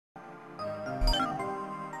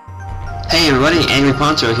Hey everybody,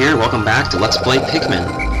 angryponcho here. Welcome back to Let's Play Pikmin.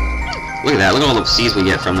 Look at that. Look at all the seeds we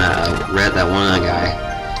get from that that one guy.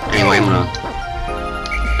 Anyway,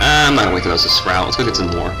 I'm not gonna wait for those to sprout. Let's go get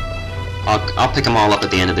some more. I'll pick them all up at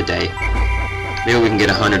the end of the day. Maybe we can get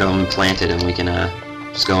 100 of them planted and we can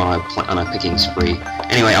just go on a picking spree.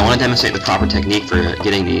 Anyway, I want to demonstrate the proper technique for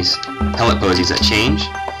getting these pellet posies that change.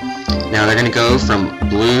 Now they're going to go from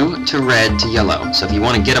blue to red to yellow. So if you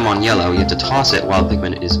want to get them on yellow, you have to toss it while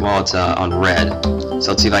Pikmin is it's on red.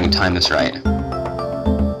 So let's see if I can time this right.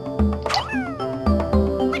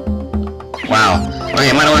 Wow. Okay,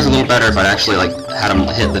 it might have worked a little better if I'd actually had them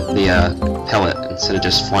hit the pellet instead of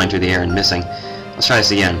just flying through the air and missing. Let's try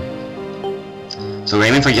this again. So we're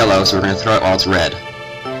aiming for yellow, so we're going to throw it while it's red.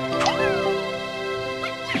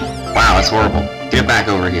 Wow, that's horrible. Get it back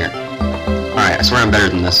over here. Alright, I swear I'm better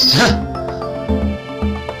than this.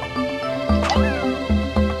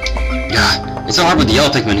 God, it's so hard with the yellow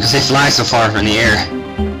Pikmin because they fly so far in the air.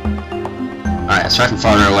 Alright, let's try from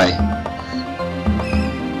farther away.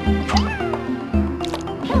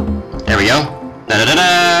 There we go.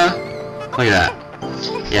 Da-da-da-da! Look at that.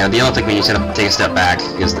 Yeah, the yellow Pikmin, you just gotta take a step back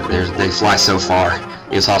because they fly so far.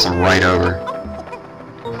 You just toss them right over.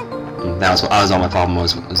 And that was all my problem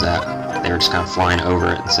was that. They were just kind of flying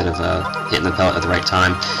over it instead of hitting the pellet at the right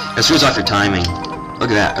time. It screws off your timing.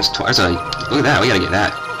 Look at that. Look at that. We gotta get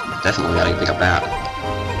that. Definitely gotta pick up that.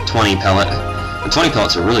 20 pellet. The 20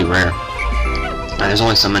 pellets are really rare. There's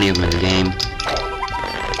only so many of them in the game.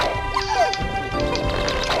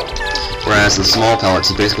 Whereas the small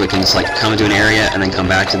pellets, you basically can just come into an area and then come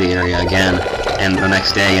back to the area again, and the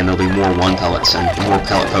next day, and there'll be more 1 pellets and more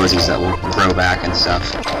pellet posies that will grow back and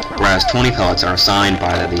stuff. Whereas 20 pellets are assigned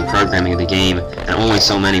by the programming of the game, and only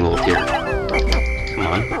so many will appear. Come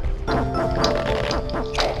on.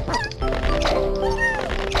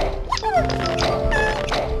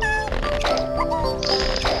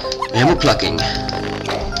 And we're plucking.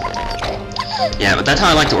 Yeah, but that's how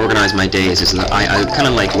I like to organize my days, is that I kind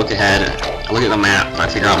of look ahead, I look at the map, and I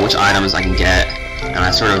figure out which items I can get, and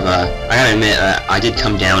I sort of, I gotta admit, I did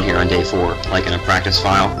come down here on day 4, in a practice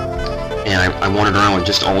file. And I wandered around with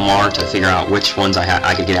just Olmar to figure out which ones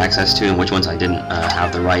I could get access to and which ones I didn't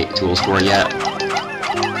have the right tools for yet.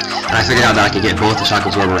 And I figured out that I could get both the Shock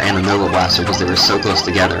Absorber and the Nova Blaster because they were so close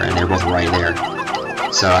together and they were both right there.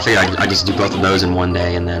 So I figured I'd just do both of those in one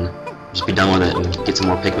day and then just be done with it and get some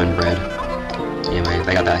more Pikmin bread. Anyway,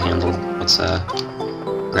 I got that handled. Let's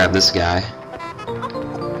grab this guy.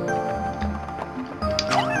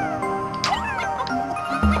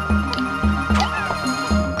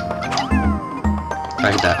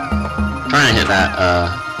 Trying to hit that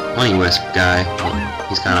Honey Wisp guy.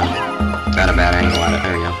 He's kind of got a bad angle at it.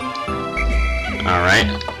 There we go. Alright,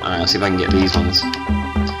 let's see if I can get these ones.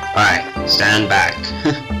 Alright, stand back.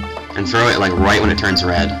 And throw it right when it turns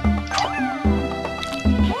red.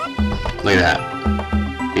 Look at that.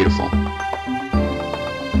 Beautiful.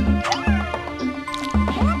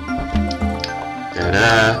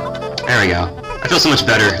 Da-da-da. There we go. I feel so much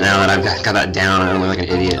better now that I've got that down. I don't look like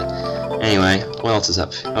an idiot. Anyway, what else is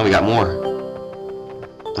up? Oh, we got more.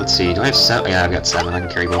 Let's see, do I have 7? Yeah, I've got 7. I can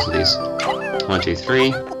carry both of these. 1, 2,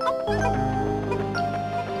 3.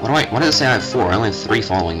 Why did it say I have 4? I only have 3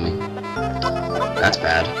 following me. That's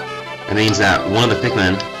bad. It means that one of the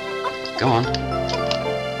Pikmin... Go on.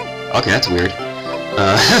 Okay, that's weird.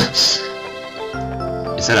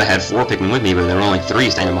 It said I had 4 Pikmin with me, but there were only 3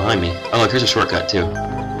 standing behind me. Oh, look, here's a shortcut, too.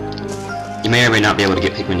 You may or may not be able to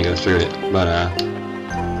get Pikmin to go through it, but,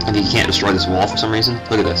 if you can't destroy this wall for some reason,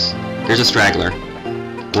 look at this. Here's a straggler.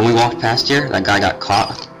 When we walked past here, that guy got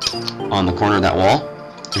caught on the corner of that wall,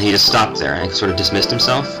 and he just stopped there and sort of dismissed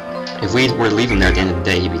himself. If we were to leave him there at the end of the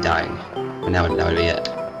day, he'd be dying. And that would be it.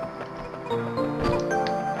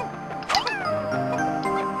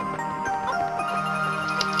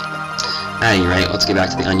 At any rate, let's get back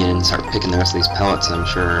to the onion and start picking the rest of these pellets. I'm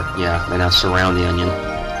sure, yeah, they now surround the onion.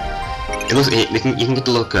 It looks, you can get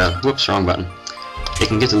to look, whoops, wrong button. It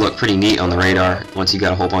can get to look pretty neat on the radar once you've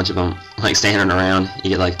got a whole bunch of them standing around.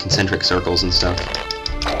 You get concentric circles and stuff.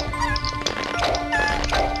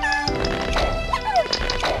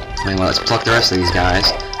 Anyway, let's pluck the rest of these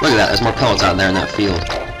guys. Look at that, there's more pellets out there in that field.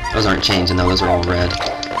 Those aren't changing though, those are all red.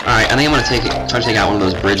 Alright, I think I'm gonna try to take out one of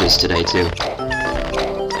those bridges today too.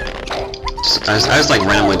 I just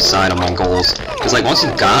randomly decide on my goals. Because once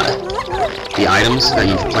you've got the items that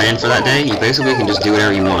you've planned for that day, you basically can just do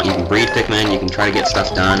whatever you want. You can breed Pikmin, you can try to get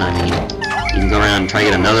stuff done, I mean, you can go around and try to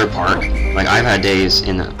get another part. I've had days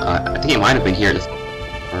in, I think it might have been here,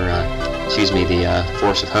 excuse me, the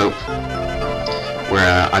Force of Hope,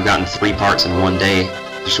 where I've gotten 3 parts in one day,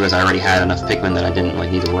 just because I already had enough Pikmin that I didn't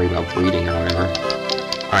like need to worry about breeding or whatever.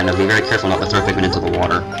 Alright, now be very careful not to throw Pikmin into the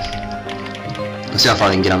water. Let's see how far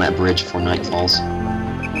they can get on that bridge before night falls.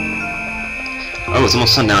 Oh, it's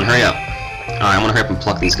almost sundown, hurry up. Alright, I'm gonna hurry up and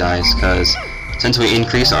pluck these guys, because since we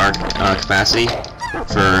increase our capacity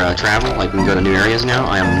for travel, like we can go to new areas now,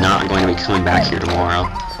 I am not going to be coming back here tomorrow.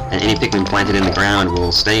 And any Pikmin planted in the ground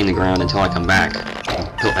will stay in the ground until I come back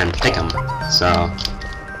and pick them. So,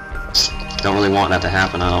 don't really want that to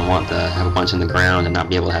happen. I don't want to have a bunch in the ground and not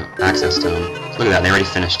be able to have access to them. Look at that, they already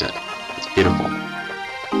finished it. It's beautiful.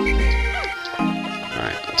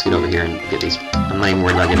 Alright, let's get over here and get these. I'm not even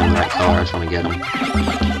worried about getting them the right color, I just want to get them.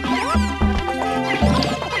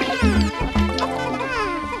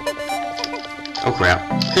 Oh crap.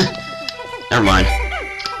 Never mind.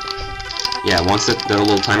 Yeah, once the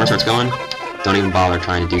little timer starts going, don't even bother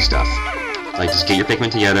trying to do stuff. Like, just get your Pikmin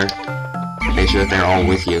together, make sure that they're all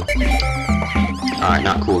with you. Alright,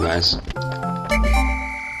 not cool, guys.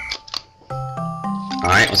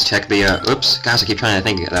 Alright, let's check the, oops, guys, I keep trying to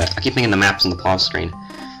think, I keep thinking the map's in the pause screen.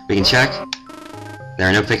 We can check. There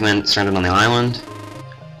are no Pikmin stranded on the island,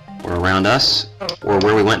 or around us, or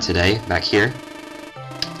where we went today, back here.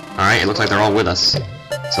 Alright, it looks like they're all with us.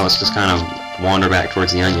 So let's just kind of wander back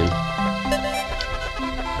towards the onion.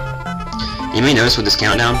 You may notice with this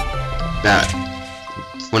countdown that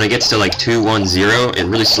when it gets to like 2-1-0, it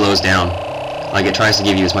really slows down. Like it tries to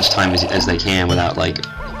give you as much time as they can without like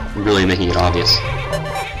really making it obvious.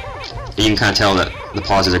 You can kind of tell that the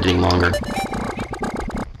pauses are getting longer.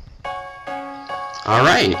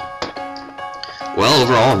 Alright. Well,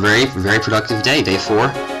 overall, a very productive day. Day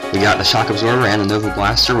 4. We got the Shock Absorber and the Nova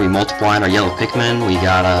Blaster. We multiplied our yellow Pikmin. We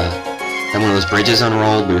got then one of those bridges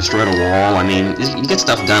unrolled. We destroyed a wall. I mean, you get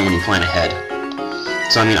stuff done when you plan ahead.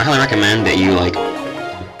 So I mean, I highly recommend that you like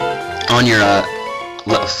on your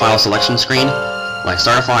file selection screen, like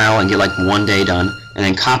start a file and get like one day done, and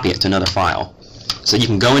then copy it to another file. So you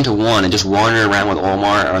can go into one and just wander around with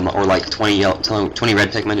Olimar or like 20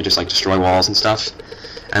 red Pikmin to just like destroy walls and stuff,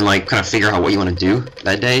 and like kind of figure out what you want to do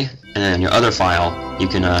that day. And then in your other file, you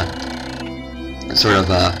can sort of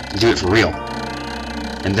do it for real,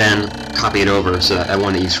 and then copy it over so that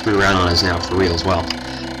one that you screwed around on is now for real as well.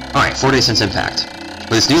 Alright, 4 days since impact.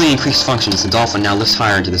 With its newly increased functions, the dolphin now lifts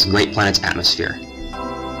higher into this great planet's atmosphere.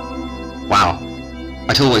 Wow.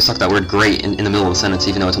 I totally stuck that word great in the middle of the sentence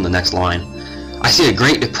even though it's on the next line. I see a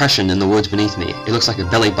great depression in the woods beneath me. It looks like a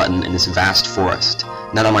belly button in this vast forest.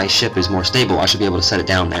 Now that my ship is more stable, I should be able to set it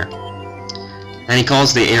down there. And he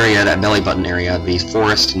calls the area, that belly button area, the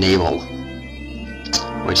Forest Navel.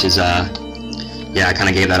 Which is, yeah, I kind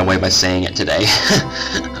of gave that away by saying it today.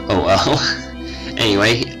 Oh well.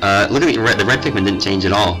 Anyway, look at the red Pikmin didn't change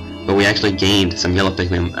at all, but we actually gained some yellow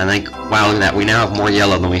Pikmin. I think, wow, look at that, we now have more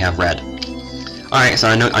yellow than we have red. Alright, so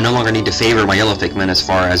I no longer need to favor my yellow Pikmin as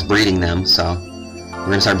far as breeding them, so we're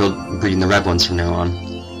going to start breeding the red ones from now on.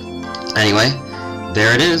 Anyway,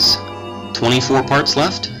 there it is. 24 parts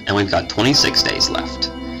left, and we've got 26 days left.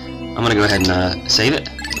 I'm going to go ahead and save it.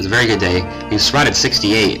 It was a very good day. We sprouted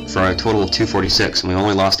 68 for a total of 246, and we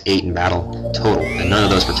only lost 8 in battle total, and none of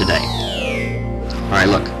those were today. Alright,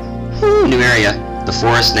 look. Woo, new area. The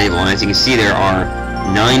Forest Navel, and as you can see there are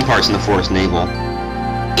 9 parts in the Forest Navel,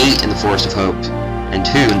 8 in the Forest of Hope, and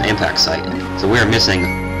 2 in the impact site. So we are missing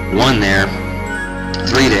 1 there,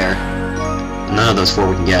 3 there, none of those 4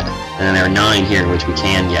 we can get, and then there are 9 here which we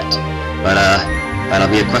can get. But that'll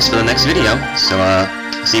be a quest for the next video. So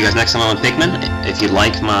see you guys next time on Pikmin. If you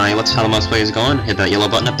like my Let's How the Let's Play is going, hit that yellow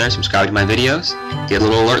button up there, subscribe to my videos, get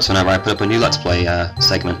little alerts whenever I put up a new Let's Play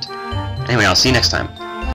segment. Anyway, I'll see you next time.